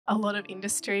a lot of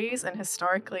industries and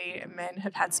historically men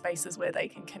have had spaces where they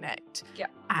can connect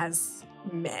as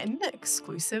men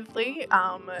exclusively,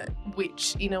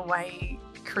 which in a way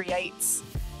creates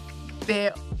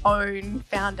their own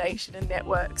foundation and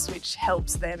networks which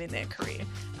helps them in their career.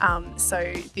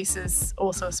 So this is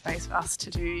also a space for us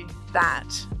to do that.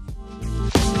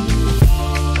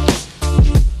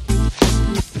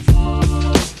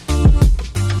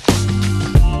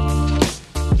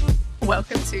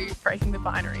 Welcome to Breaking the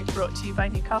Binary, brought to you by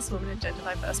Newcastle Women and Gender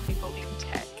Diverse People in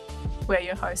Tech. We're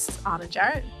your hosts, Arden and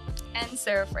Jarrett. And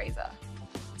Frazer.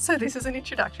 So this is an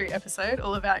introductory episode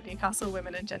all about Newcastle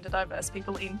women and gender diverse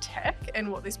people in tech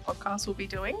and what this podcast will be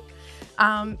doing.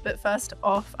 But first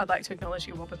off, I'd like to acknowledge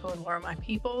the Awabakal and Worimi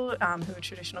people, who are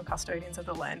traditional custodians of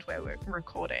the land where we're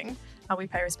recording. We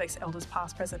pay respects to elders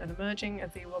past, present and emerging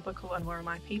of the Awabakal and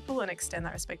Worimi people and extend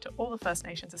that respect to all the First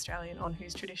Nations Australian on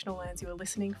whose traditional lands you are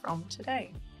listening from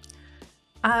today.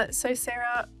 So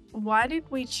Sarah, why did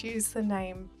we choose the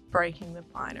name Breaking the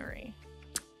Binary?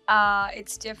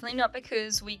 It's definitely not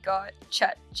because we got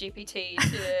ChatGPT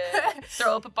to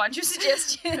throw up a bunch of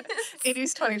suggestions. It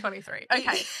is 2023.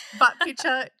 Okay, but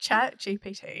picture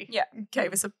ChatGPT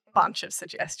gave us a bunch of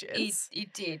suggestions.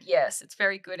 It did, yes. It's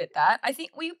very good at that. I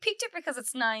think we picked it because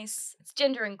it's nice. It's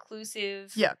gender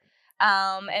inclusive. Yeah.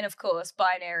 And of course,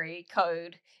 binary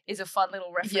code is a fun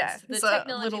little reference to the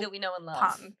technology that we know and love.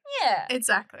 Pun. Yeah.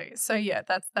 Exactly. So yeah,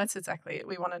 that's exactly it.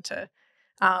 We wanted to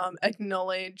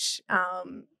acknowledge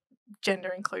gender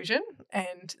inclusion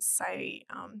and say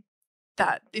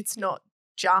that it's not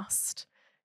just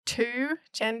two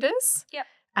genders. Yep.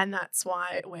 And that's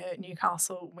why we're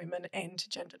Newcastle women and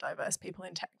gender diverse people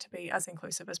in tech to be as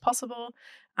inclusive as possible.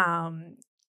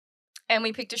 And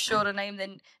we picked a shorter name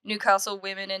than Newcastle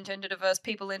Women and Gender Diverse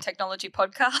People in Technology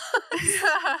Podcast.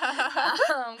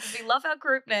 We love our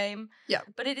group name,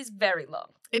 but it is very long.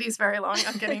 It is very long.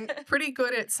 I'm getting pretty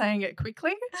good at saying it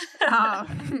quickly.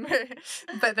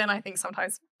 But then I think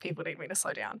sometimes people need me to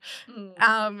slow down.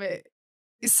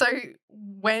 So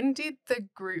when did the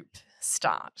group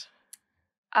start?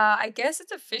 I guess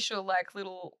it's official, like,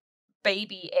 little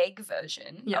baby egg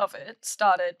version of it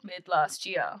started mid last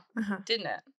year, didn't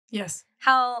it? Yes.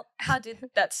 How did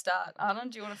that start? Arden,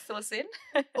 do you want to fill us in?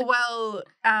 Well,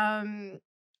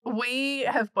 we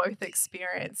have both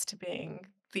experienced being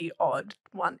the odd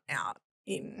one out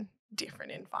in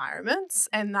different environments,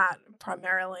 and that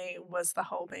primarily was the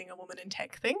whole being a woman in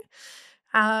tech thing.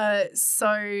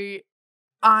 So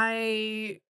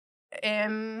I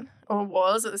am or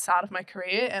was at the start of my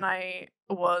career, and I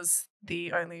was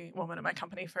the only woman at my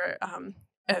company for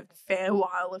a fair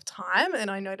while of time, and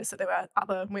I noticed that there were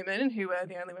other women who were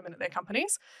the only women at their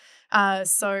companies.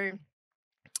 So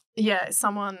yeah,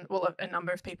 a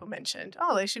number of people mentioned,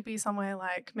 there should be somewhere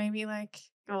like maybe like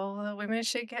all the women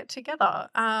should get together.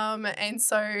 And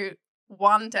so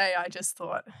one day I just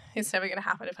thought, it's never going to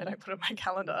happen if I don't put it on my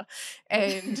calendar.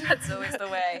 And that's always the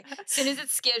way. As soon as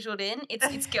it's scheduled in,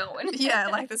 it's going. Yeah,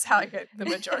 like that's how I get the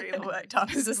majority of the work done.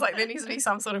 It's just like there needs to be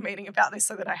some sort of meeting about this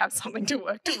so that I have something to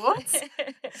work towards.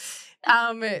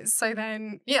 So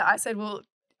then, I said, well,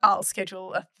 I'll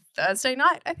schedule a Thursday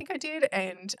night, I think I did,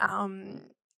 and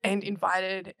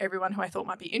invited everyone who I thought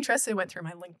might be interested, went through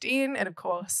my LinkedIn, and of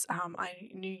course I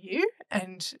knew you,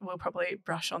 and we'll probably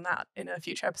brush on that in a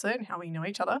future episode and how we know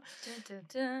each other. Dun,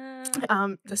 dun,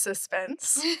 dun. The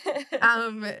suspense.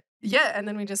 And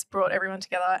then we just brought everyone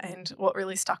together, and what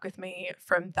really stuck with me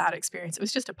from that experience, it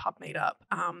was just a pub meetup,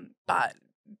 but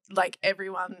like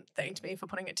everyone thanked me for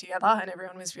putting it together, and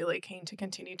everyone was really keen to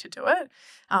continue to do it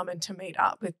and to meet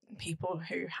up with people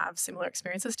who have similar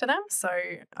experiences to them. So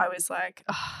I was like,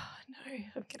 oh no,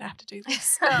 I'm gonna have to do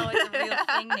this. It's a real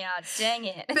thing now, dang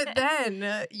it. But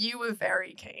then you were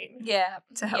very keen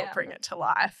to help bring it to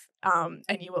life, and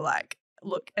you were like,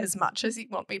 look, as much as you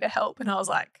want me to help, and I was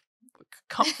like,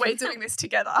 we're doing this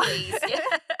together. Please.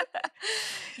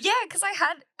 Because I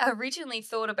had originally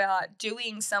thought about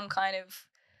doing some kind of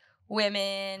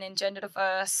women and gender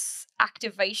diverse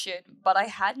activation, but I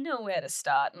had nowhere to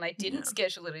start and I didn't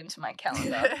schedule it into my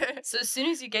calendar. So as soon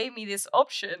as you gave me this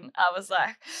option, I was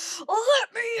like,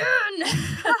 let me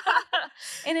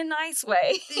in! In a nice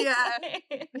way. Yeah,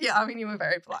 I mean, you were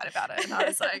very polite about it, and I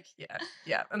was like,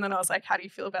 yeah. And then I was like, how do you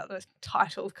feel about the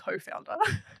title co-founder?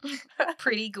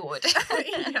 Pretty good.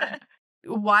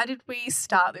 Why did we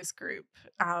start this group?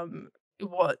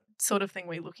 What sort of thing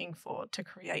were we looking for to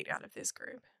create out of this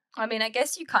group? I mean, I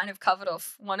guess you kind of covered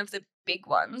off one of the big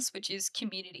ones, which is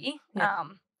community.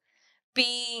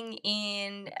 Being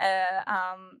in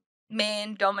a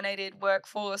man-dominated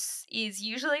workforce is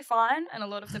usually fine, and a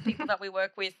lot of the people that we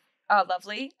work with are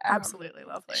lovely. Absolutely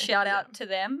lovely. Shout out to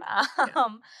them. Yeah.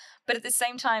 But at the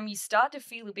same time, you start to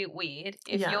feel a bit weird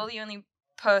if Yeah. you're the only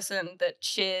person that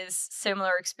shares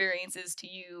similar experiences to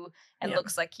you and Yeah.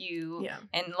 looks like you Yeah.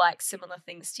 and likes similar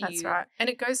things to That's you. right. And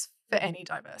it goes for any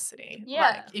diversity.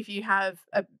 Yeah. Like if you have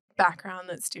a background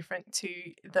that's different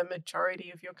to the majority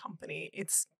of your company,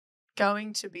 it's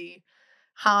going to be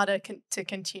harder to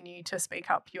continue to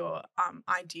speak up your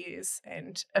ideas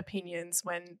and opinions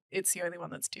when it's the only one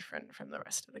that's different from the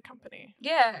rest of the company.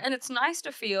 Yeah, and it's nice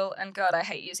to feel, and God, I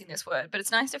hate using this word, but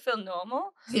it's nice to feel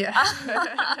normal. Yeah.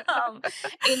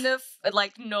 In the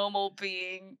like normal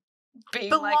being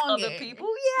Belonging. like other people.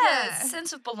 Yeah, it's Yeah. a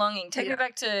sense of belonging. Take me Yeah.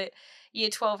 back to year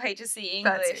 12 HSC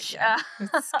That's English. it, yeah.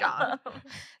 It's scarred.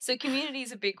 So community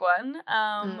is a big one.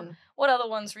 What other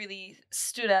ones really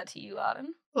stood out to you,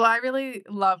 Arden? Well, I really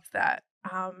love that.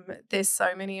 There's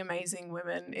so many amazing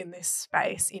women in this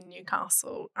space in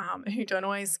Newcastle who don't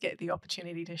always get the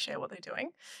opportunity to share what they're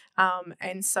doing.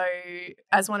 And so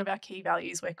as one of our key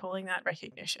values, we're calling that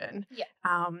recognition. Yeah.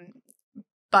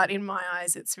 But in my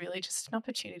eyes, it's really just an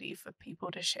opportunity for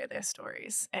people to share their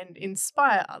stories and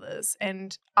inspire others.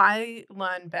 And I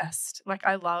learn best, like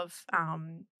I love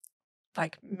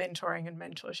like mentoring and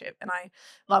mentorship, and I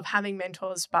love having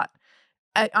mentors, but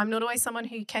I'm not always someone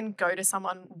who can go to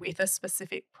someone with a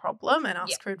specific problem and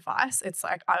ask for advice. It's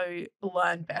like I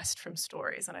learn best from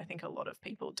stories, and I think a lot of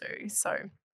people do. So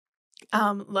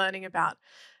learning about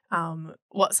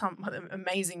what some of the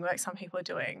amazing work some people are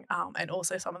doing, and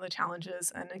also some of the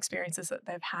challenges and experiences that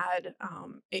they've had,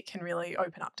 it can really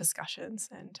open up discussions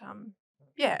and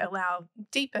allow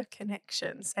deeper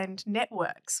connections and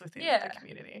networks within the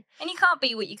community. And you can't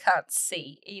be what you can't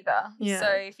see either. Yeah. So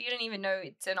if you don't even know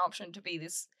it's an option to be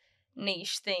this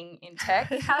niche thing in tech,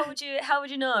 how would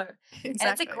you know? Exactly. And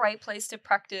it's a great place to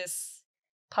practice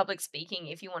public speaking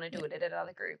if you want to do it at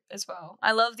another group as well.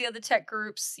 I love the other tech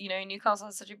groups. You know, Newcastle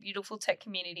has such a beautiful tech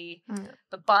community,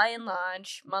 but by and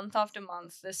large, month after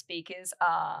month, the speakers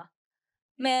are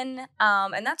men,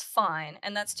 and that's fine.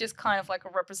 And that's just kind of like a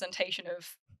representation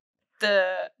of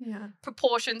the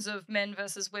proportions of men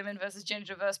versus women versus gender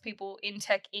diverse people in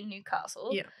tech in Newcastle.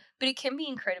 Yeah. But it can be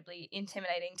incredibly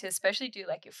intimidating to especially do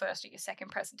like your first or your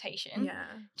second presentation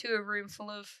to a room full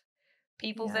of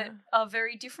people that are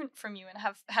very different from you and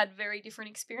have had very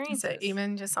different experiences. So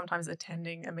even just sometimes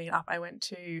attending a meetup, I went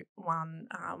to one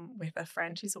with a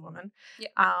friend, she's a woman,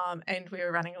 and we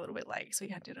were running a little bit late, so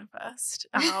we had dinner first.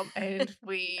 And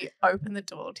we opened the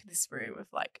door to this room of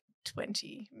like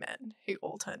 20 men who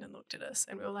all turned and looked at us,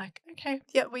 and we were like, okay,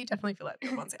 yeah, we definitely feel like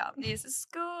the one's out. This is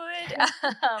good.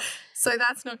 So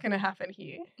that's not going to happen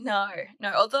here. No,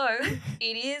 although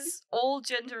it is all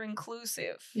gender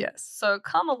inclusive. Yes. So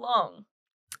come along.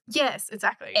 Yes,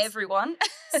 exactly. Everyone.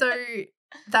 So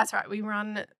that's right. We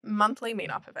run monthly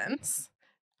meetup events,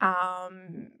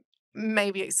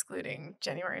 maybe excluding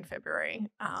January and February,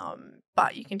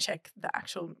 but you can check the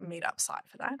actual meetup site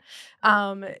for that.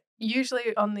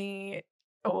 Usually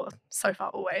so far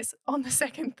always, on the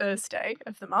second Thursday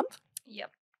of the month.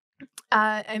 Yep.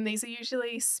 And these are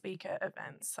usually speaker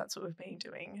events. That's what we've been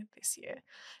doing this year.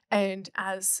 And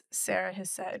as Sarah has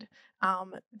said,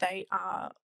 they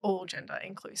are all gender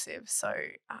inclusive. So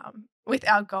with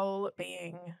our goal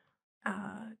being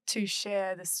to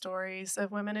share the stories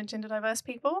of women and gender diverse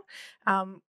people,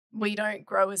 we don't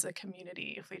grow as a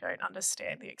community if we don't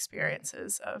understand the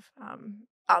experiences of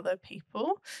other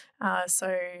people.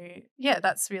 So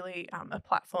that's really a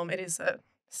platform. It is a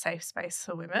safe space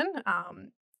for women.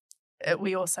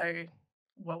 We also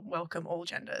welcome all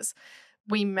genders.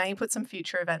 We may put some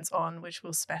future events on which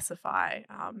will specify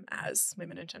as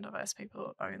women and gender diverse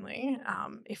people only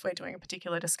if we're doing a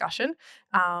particular discussion,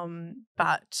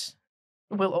 but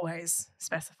we'll always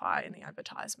specify in the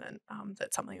advertisement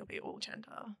that something will be all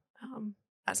gender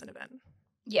as an event.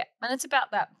 Yeah, and it's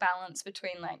about that balance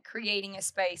between like creating a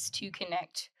space to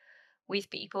connect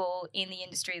with people in the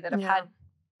industry that have had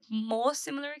more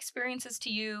similar experiences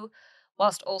to you,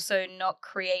 whilst also not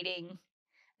creating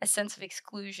a sense of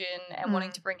exclusion and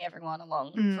wanting to bring everyone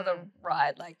along for the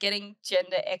ride. Like getting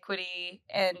gender equity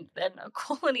and then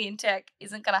equality in tech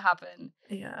isn't going to happen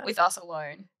with us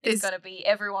alone. It's going to be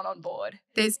everyone on board.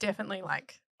 There's definitely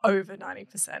like over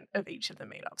 90% of each of the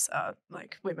meetups are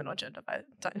like women or gender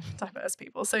diverse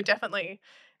people. So definitely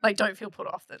like don't feel put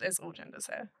off that there's all genders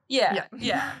there. Yeah.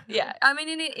 I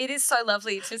mean, it is so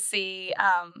lovely to see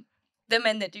the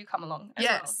men that do come along as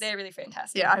well. They're really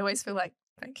fantastic. Yeah, I always feel like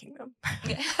thanking them.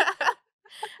 Yeah.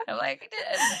 I'm like,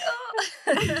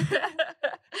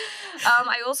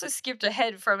 I also skipped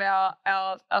ahead from our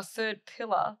third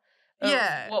pillar,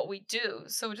 Yeah. what we do.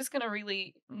 So we're just going to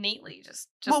really neatly just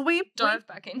well, we dive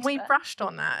back into we that. brushed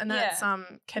on that, and Yeah. that's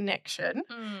connection.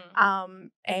 Mm.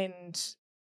 And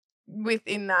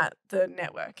within that, the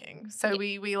networking. So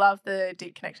Yeah. we love the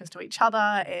deep connections to each other,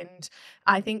 and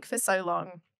I think for so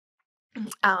long,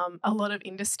 a lot of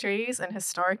industries and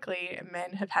historically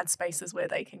men have had spaces where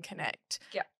they can connect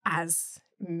Yeah. as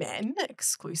men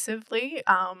exclusively,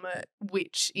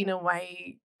 which in a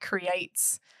way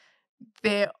creates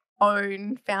their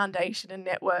own foundation and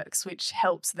networks which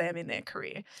helps them in their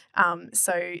career.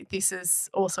 So this is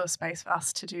also a space for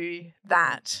us to do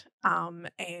that.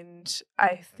 And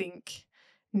I think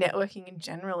networking in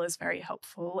general is very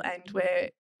helpful, and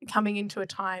we're coming into a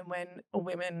time when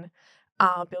women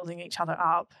are building each other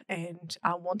up and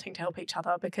are wanting to help each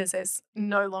other, because there's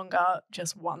no longer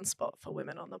just one spot for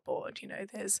women on the board. You know,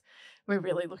 we're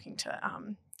really looking to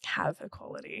have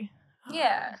equality.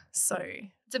 Yeah. So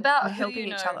it's about we're who helping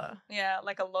you each know. other. Yeah,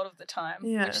 like a lot of the time,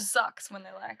 Yeah. which sucks when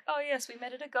they're like, "Oh yes, we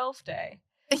met at a golf day."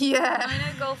 Yeah. I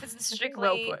know golf isn't strictly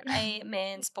Well put. a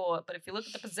man's sport, but if you look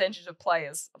at the percentage of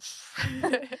players,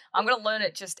 I'm gonna learn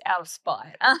it just out of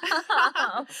spite.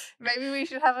 Maybe we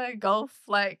should have a golf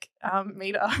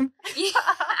meetup.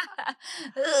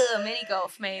 Mini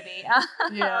golf, maybe.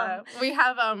 Yeah, we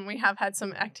have had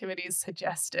some activities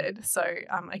suggested, so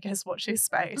I guess watch this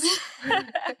space.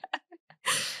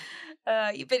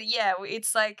 But yeah,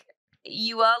 it's like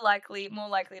you are more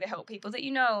likely to help people that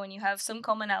you know and you have some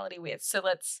commonality with. So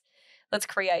let's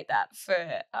create that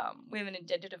for women and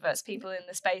gender diverse people in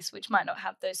the space which might not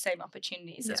have those same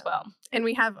opportunities as well. And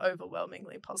we have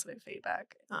overwhelmingly positive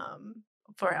feedback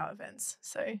for our events.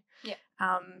 So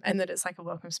and that it's like a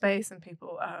welcome space, and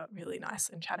people are really nice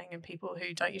and chatting, and people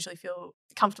who don't usually feel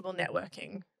comfortable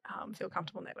networking feel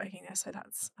comfortable networking there. So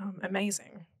that's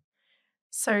amazing.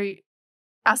 So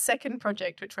our second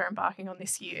project, which we're embarking on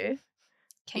this year,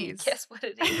 can you guess what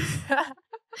it is?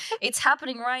 It's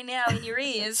happening right now in your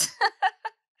ears.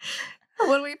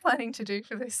 What are we planning to do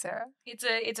for this, Sarah? It's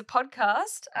a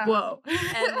podcast. Whoa!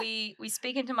 And we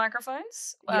speak into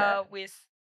microphones with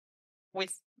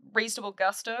reasonable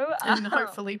gusto, and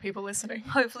hopefully people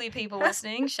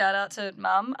listening. Shout out to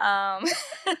Mum.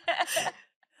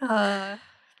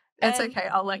 It's okay.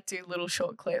 I'll do little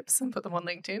short clips and put them on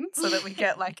LinkedIn so that we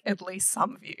get at least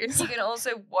some views. You can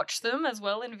also watch them as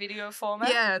well in video format.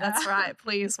 Yeah, that's right.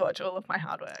 Please watch all of my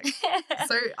hard work.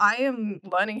 So I am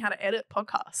learning how to edit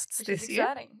podcasts this year.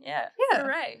 Exciting. Yeah.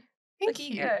 Hooray. Thank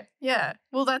you. Go. Yeah.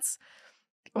 Well, that's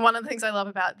one of the things I love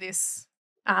about this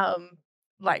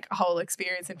whole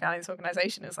experience in founding this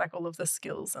organization is all of the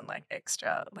skills and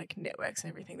extra networks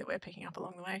and everything that we're picking up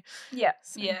along the way. Yeah.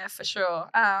 So. Yeah, for sure.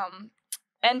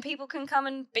 And people can come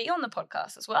and be on the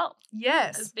podcast as well.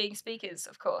 Yes. As being speakers,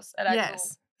 of course.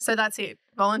 Yes. So that's it.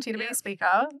 Volunteer to be a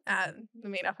speaker at the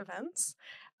meetup events.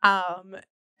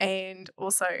 And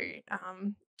also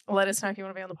let us know if you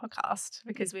want to be on the podcast,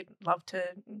 because we'd love to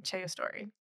share your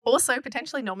story. Also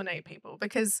potentially nominate people,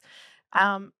 because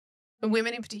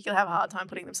women in particular have a hard time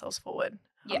putting themselves forward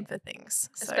for things.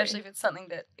 Especially if it's something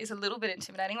that is a little bit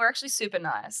intimidating. We're actually super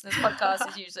nice. This podcast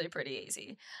is usually pretty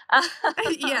easy.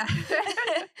 Yeah.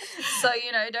 So,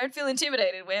 don't feel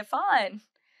intimidated. We're fine.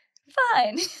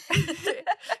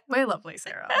 We're lovely,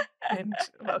 Sarah, and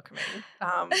welcoming.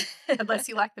 Unless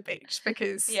you like the beach,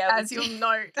 because as you'll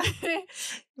note,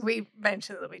 we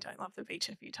mentioned that we don't love the beach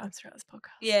a few times throughout this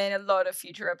podcast. Yeah, in a lot of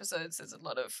future episodes, there's a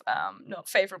lot of not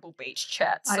favourable beach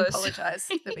chats. I apologise.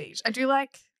 The beach. I do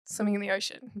like swimming in the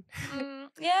ocean. I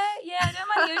don't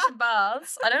mind the ocean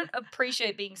baths. I don't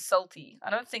appreciate being salty. I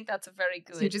don't think that's a very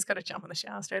good. So you just got to jump in the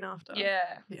shower straight after.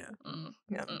 Yeah.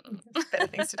 Better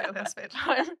things to do with our spare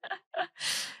time.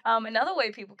 Another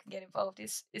way people can get involved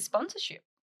is sponsorship.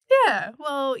 Yeah,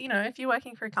 well, if you're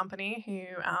working for a company who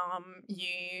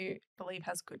you believe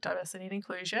has good diversity and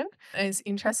inclusion, is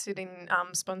interested in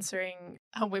sponsoring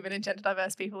women and gender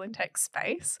diverse people in tech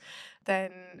space,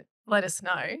 then let us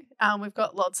know. We've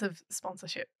got lots of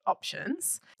sponsorship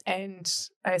options, and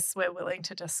as we're willing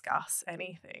to discuss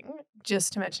anything.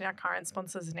 Just to mention our current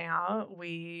sponsors now,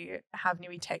 we have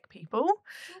WGDPTech people.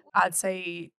 I'd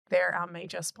say they're our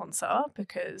major sponsor,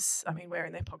 because we're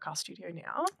in their podcast studio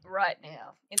now. Right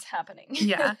now. It's happening.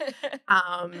 Yeah.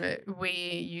 We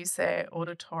use their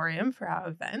auditorium for our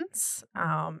events,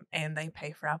 and they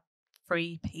pay for our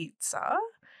free pizza.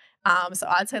 So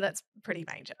I'd say that's pretty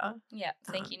major. Yeah.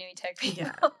 Thank you, WGDPTech people.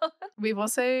 Yeah. We've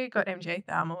also got MJ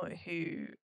Thermal, who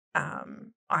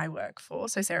I work for.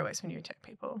 So Sarah works for WGDPTech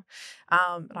people.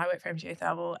 And I work for MJ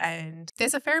Thermal, and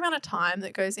there's a fair amount of time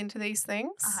that goes into these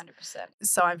things. 100%.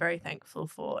 So I'm very thankful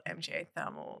for MJ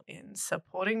Thermal in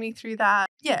supporting me through that.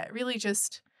 Yeah, really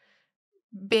just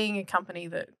being a company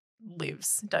that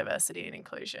lives diversity and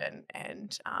inclusion,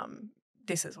 and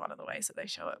this is one of the ways that they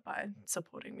show it by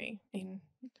supporting me in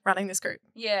running this group.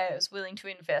 Yeah, I was willing to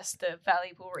invest the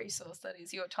valuable resource that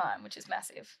is your time, which is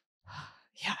massive.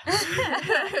 Yeah.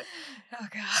 Oh,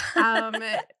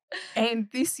 God. And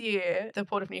this year, the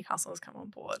Port of Newcastle has come on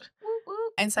board. Whoop,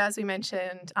 whoop. And so, as we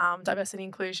mentioned, diversity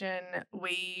inclusion,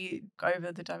 we go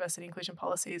over the diversity inclusion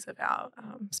policies of our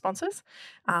sponsors.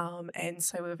 And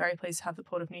so we're very pleased to have the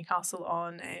Port of Newcastle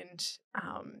on, and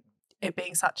it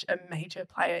being such a major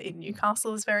player in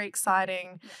Newcastle is very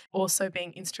exciting. Yeah. Also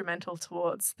being instrumental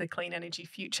towards the clean energy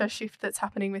future shift that's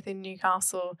happening within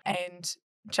Newcastle, and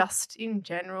just in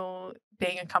general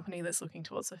being a company that's looking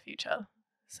towards the future.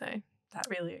 So that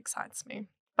really excites me.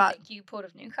 But thank you, Port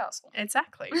of Newcastle.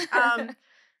 Exactly.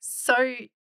 So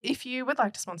if you would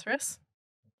like to sponsor us,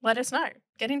 let us know.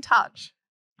 Get in touch.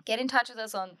 Get in touch with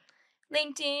us on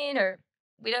LinkedIn, or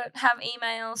we don't have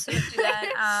email, so don't do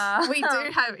that. We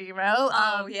do have email,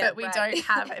 but we right. don't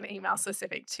have an email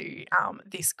specific to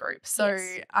this group. So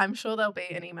Yes. I'm sure there'll be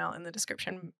an email in the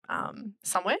description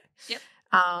somewhere. Yep.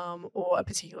 Or a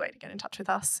particular way to get in touch with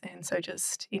us. And so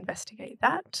just investigate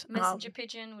that. Messenger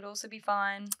pigeon would also be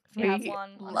fine if you have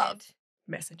one on love hand.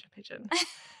 Messenger pigeon.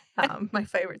 My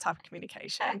favourite type of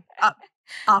communication.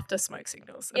 After smoke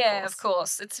signals, Of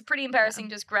course. It's pretty embarrassing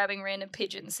just grabbing random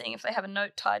pigeons, seeing if they have a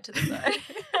note tied to them, though.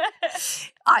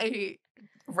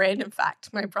 Random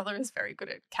fact, my brother is very good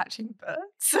at catching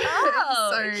birds.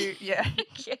 Oh. So, yeah.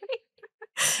 Okay.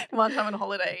 One time on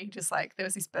holiday, he just there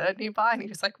was this bird nearby, and he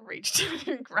just reached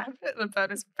in and grabbed it, and the bird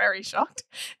was very shocked,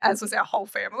 as was our whole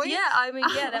family. Yeah, I mean,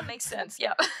 that makes sense.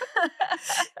 Yeah.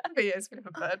 But yeah, he's a bit of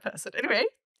a bird person. Anyway,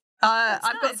 I've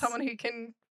got nice. someone who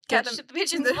can Catch get the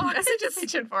pigeons the for us. messenger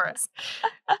pigeon for us.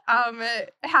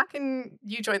 How can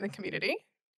you join the community?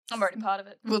 I'm already part of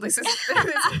it. Well, this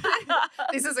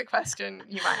is a question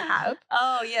you might have.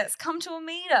 Oh, yes. Come to a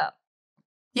meetup.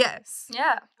 Yes.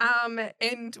 Yeah.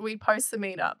 And we post the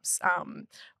meetups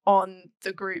on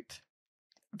the group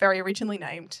very originally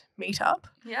named Meetup.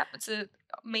 Yep. It's a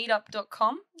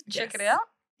meetup.com. Check it Yes. out.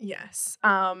 Yes.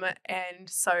 And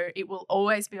so it will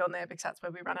always be on there because that's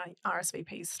where we run our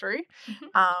RSVPs through.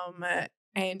 Mhm.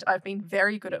 And I've been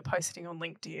very good at posting on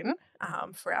LinkedIn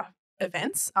for our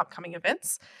upcoming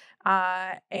events.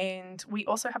 And we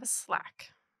also have a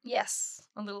Slack. Yes.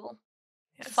 A little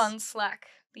Yes. fun Slack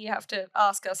that you have to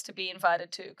ask us to be invited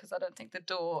to, because I don't think the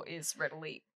door is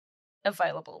readily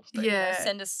available. But,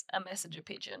 send us a messenger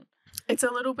pigeon. It's a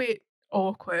little bit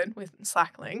awkward with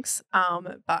Slack links,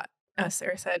 but as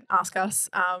Sarah said, ask us,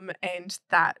 and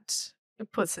that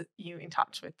puts you in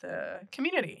touch with the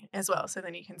community as well. So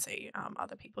then you can see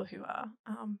other people who are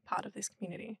part of this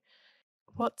community.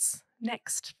 What's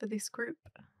next for this group?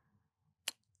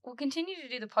 We'll continue to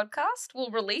do the podcast.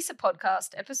 We'll release a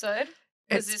podcast episode,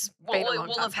 because It's this been a long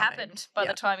will time have coming. happened by Yeah.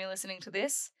 the time you're listening to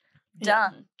this. Yeah.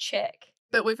 Done. Check.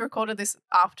 But we've recorded this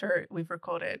after we've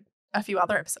recorded a few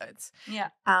other episodes.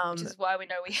 Yeah. Which is why we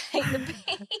know we hate the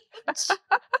beach.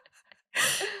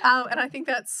 And I think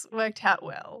that's worked out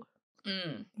well.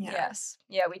 Yeah. Yes.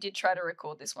 Yeah, we did try to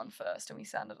record this one first, and we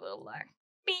sounded a little like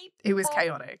beep. It was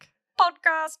chaotic.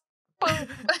 Podcast. Boom.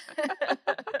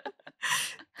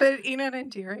 But in an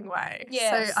endearing way.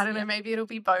 Yes, So I don't know, maybe it'll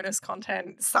be bonus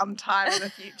content sometime in the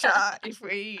future if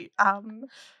we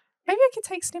maybe I could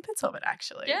take snippets of it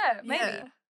actually. Yeah, maybe.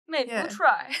 Maybe Yeah. we'll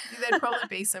try. There'd probably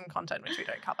be some content which we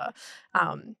don't cover.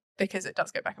 Because it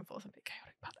does go back and forth a bit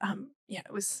chaotic. But yeah,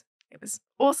 it was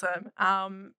awesome.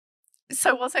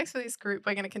 So what's next for this group?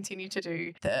 We're going to continue to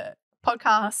do the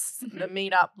podcasts, the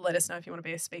meetup. Let us know if you want to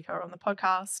be a speaker on the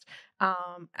podcast.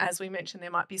 As we mentioned, there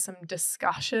might be some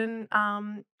discussion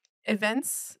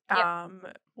events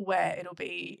where it'll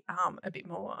be a bit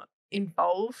more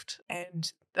involved,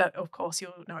 and that, of course,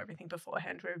 you'll know everything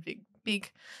beforehand. We're a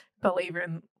big believer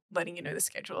in letting you know the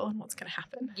schedule and what's going to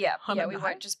happen. Yeah, on yeah, the we night.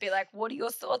 won't just be like, what are your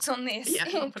thoughts on this? Yeah,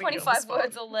 not in putting you on the 25 spot.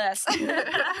 words or less.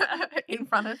 In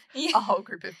front of Yeah. a whole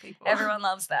group of people. Everyone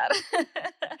loves that.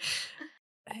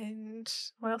 And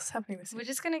what else is happening this We're week?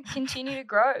 just going to continue to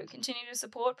grow, continue to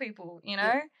support people, you know?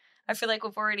 Yeah. I feel like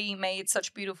we've already made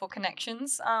such beautiful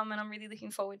connections, and I'm really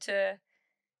looking forward to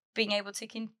being able to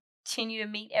continue to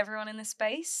meet everyone in the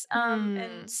space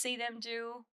and see them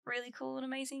do really cool and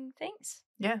amazing things,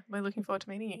 Yeah, we're looking forward to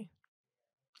meeting you.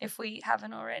 if we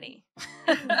haven't already.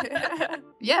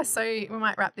 Yeah, so we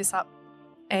might wrap this up,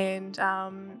 and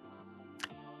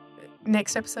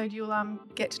next episode you'll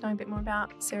get to know a bit more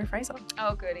about Sarah Frazer.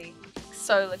 Oh, goody.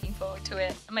 So looking forward to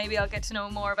it. Maybe I'll get to know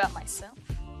more about myself.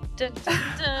 Dun, dun,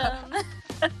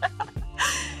 dun.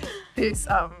 This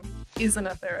isn't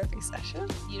a therapy session.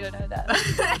 You don't know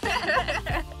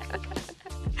that.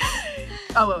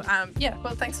 Oh, well, yeah,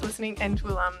 well, thanks for listening, and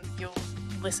you'll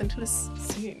listen to us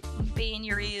soon. Be in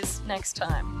your ears next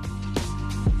time.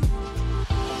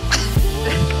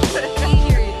 Be in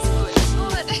your ears.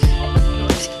 Good.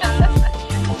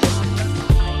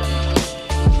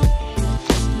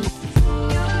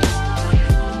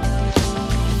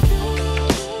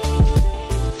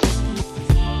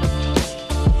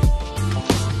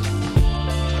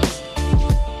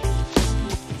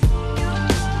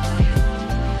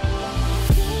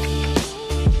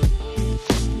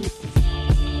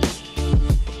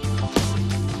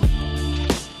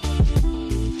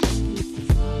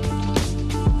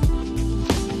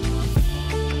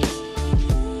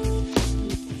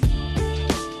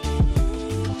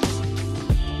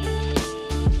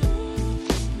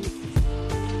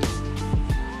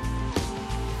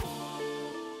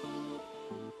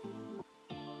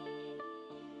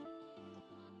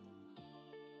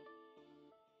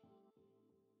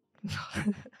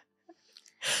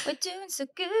 We're doing so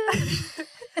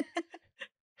good.